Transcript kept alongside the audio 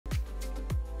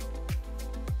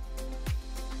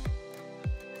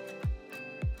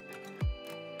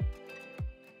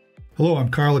Hello,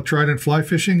 I'm Carl at Trout Fly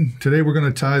Fishing. Today we're going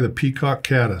to tie the Peacock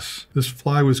Caddis. This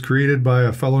fly was created by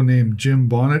a fellow named Jim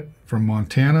Bonnett from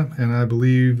Montana, and I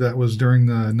believe that was during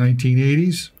the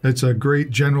 1980s. It's a great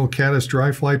general caddis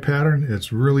dry fly pattern.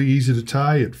 It's really easy to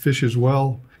tie. It fishes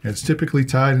well. It's typically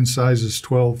tied in sizes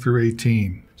 12 through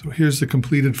 18. So here's the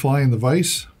completed fly in the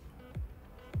vise.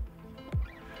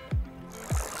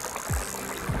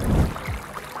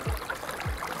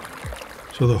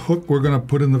 So the hook we're going to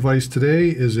put in the vise today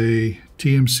is a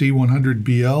TMC 100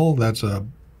 BL. That's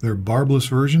their barbless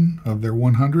version of their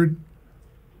 100.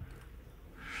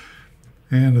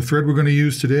 And the thread we're going to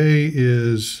use today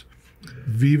is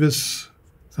Vivus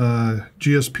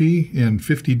GSP in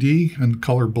 50D and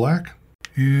color black.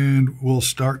 And we'll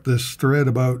start this thread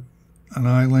about an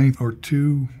eye length or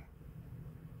two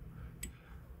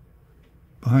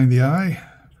behind the eye.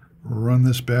 Run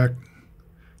this back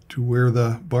to where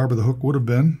the barb of the hook would have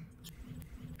been.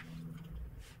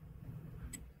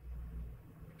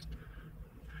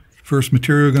 First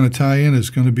material we're going to tie in is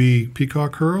going to be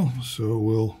Peacock Herl, so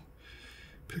we'll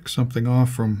pick something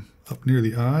off from up near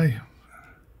the eye,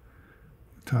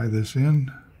 tie this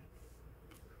in,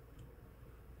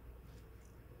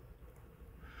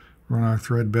 run our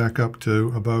thread back up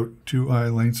to about 2 eye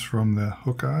lengths from the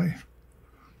hook eye.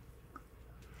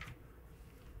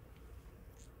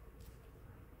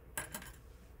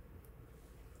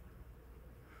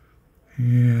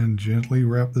 And gently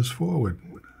wrap this forward.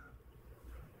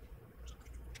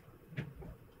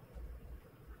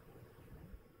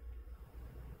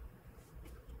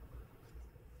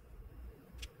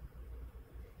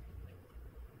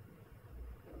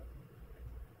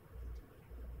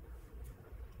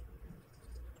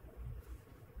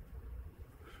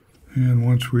 And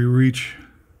once we reach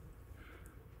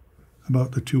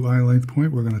about the 2 eye length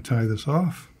point, we're going to tie this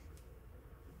off.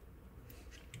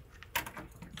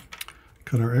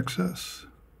 Cut our excess,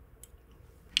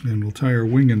 and we'll tie our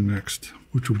wing in next,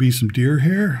 which will be some deer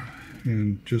hair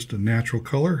and just a natural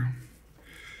color.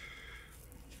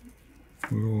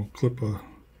 We'll clip a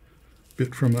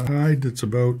bit from the hide that's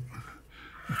about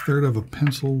 1/3 of a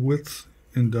pencil width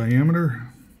in diameter.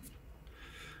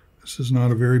 This is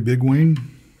not a very big wing,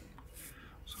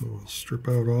 so we'll strip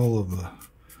out all of the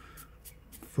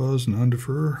fuzz and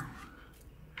underfur,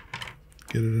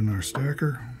 get it in our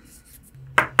stacker.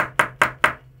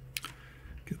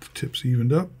 Get the tips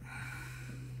evened up.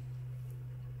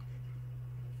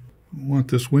 We want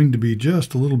this wing to be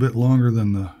just a little bit longer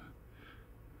than the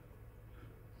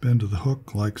bend of the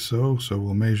hook, like so. So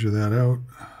we'll measure that out,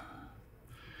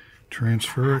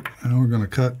 transfer it. Now we're going to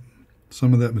cut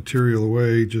some of that material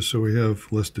away just so we have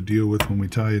less to deal with when we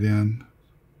tie it in.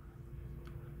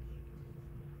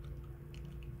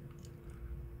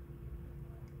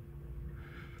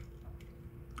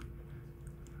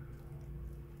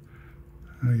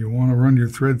 Now you want to run your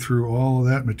thread through all of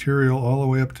that material all the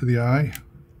way up to the eye.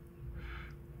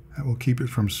 That will keep it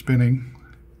from spinning.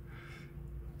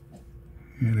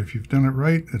 And if you've done it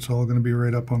right, it's all going to be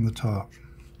right up on the top.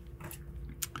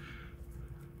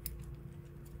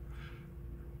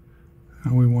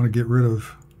 Now we want to get rid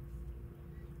of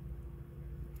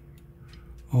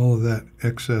all of that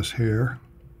excess hair.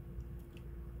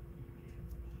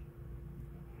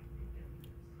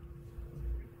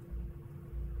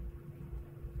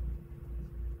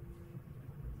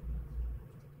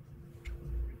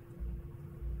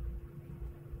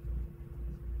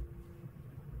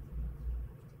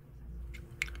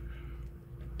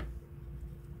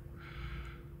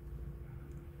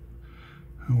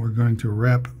 And we're going to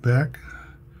wrap back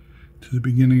to the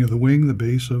beginning of the wing, the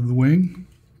base of the wing.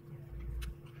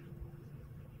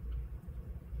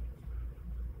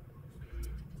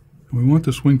 We want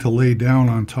this wing to lay down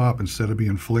on top instead of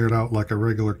being flared out like a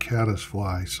regular caddis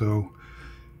fly. So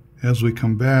as we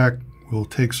come back, we'll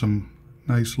take some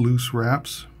nice loose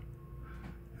wraps,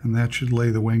 and that should lay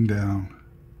the wing down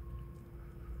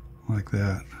like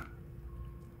that.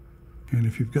 And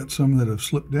if you've got some that have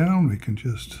slipped down, we can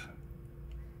just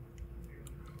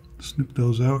snip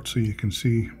those out so you can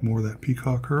see more of that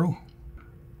Peacock Herl.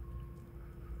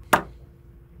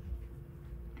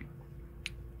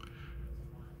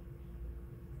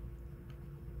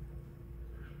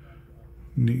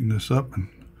 Neaten this up. And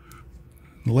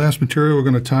the last material we're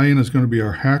going to tie in is going to be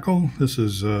our hackle. This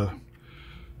is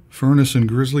furnace and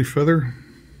grizzly feather,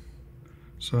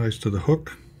 size to the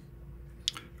hook.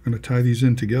 I'm going to tie these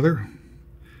in together.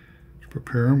 To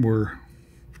prepare them, we're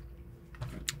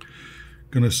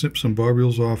going to snip some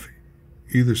barbules off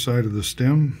either side of the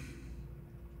stem,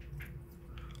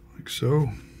 like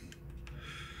so.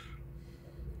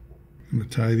 I'm going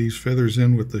to tie these feathers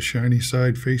in with the shiny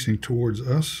side facing towards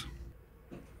us.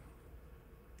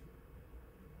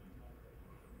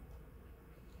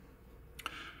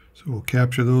 So we'll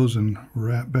capture those and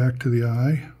wrap back to the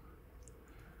eye.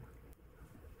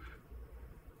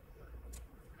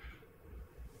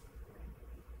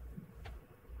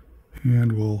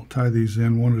 And we'll tie these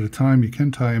in one at a time. You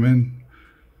can tie them in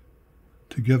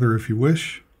together if you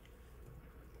wish.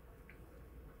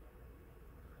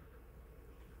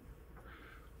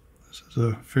 This is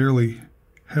a fairly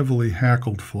heavily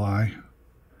hackled fly.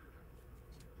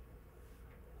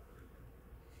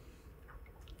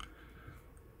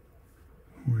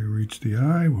 We reach the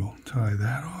eye, we'll tie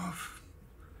that off.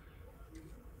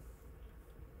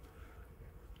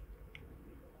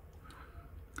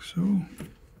 So,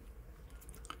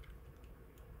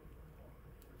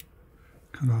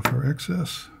 cut off our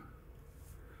excess.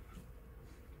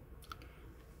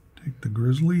 Take the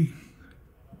grizzly,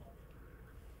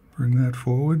 bring that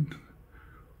forward,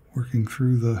 working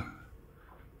through the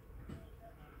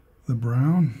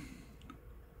brown.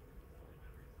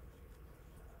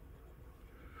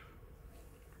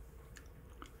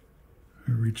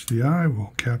 We reach the eye,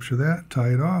 we'll capture that, tie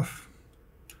it off.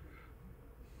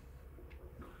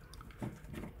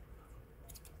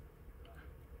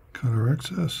 Cut our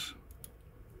excess.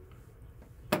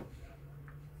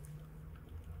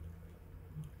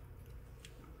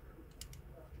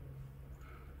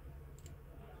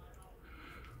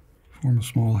 Form a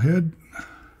small head.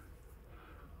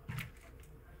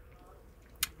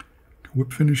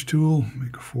 Whip finish tool,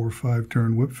 make a 4 or 5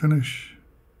 turn whip finish.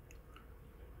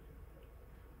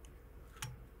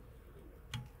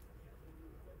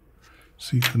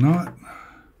 Seat the knot.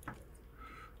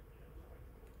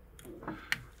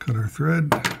 Cut our thread,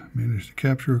 managed to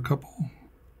capture a couple.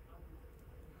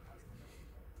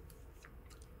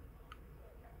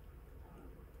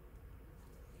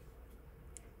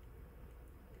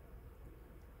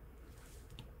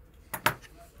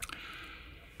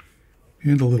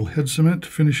 And a little head cement to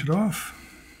finish it off.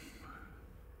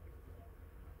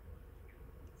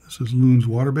 This is Loon's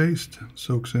water-based,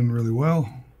 soaks in really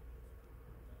well.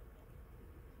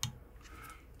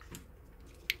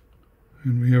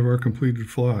 And we have our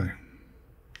completed fly.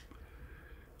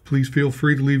 Please feel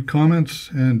free to leave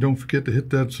comments, and don't forget to hit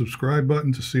that subscribe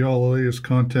button to see all the latest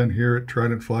content here at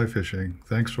Trident Fly Fishing.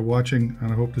 Thanks for watching,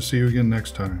 and I hope to see you again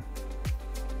next time.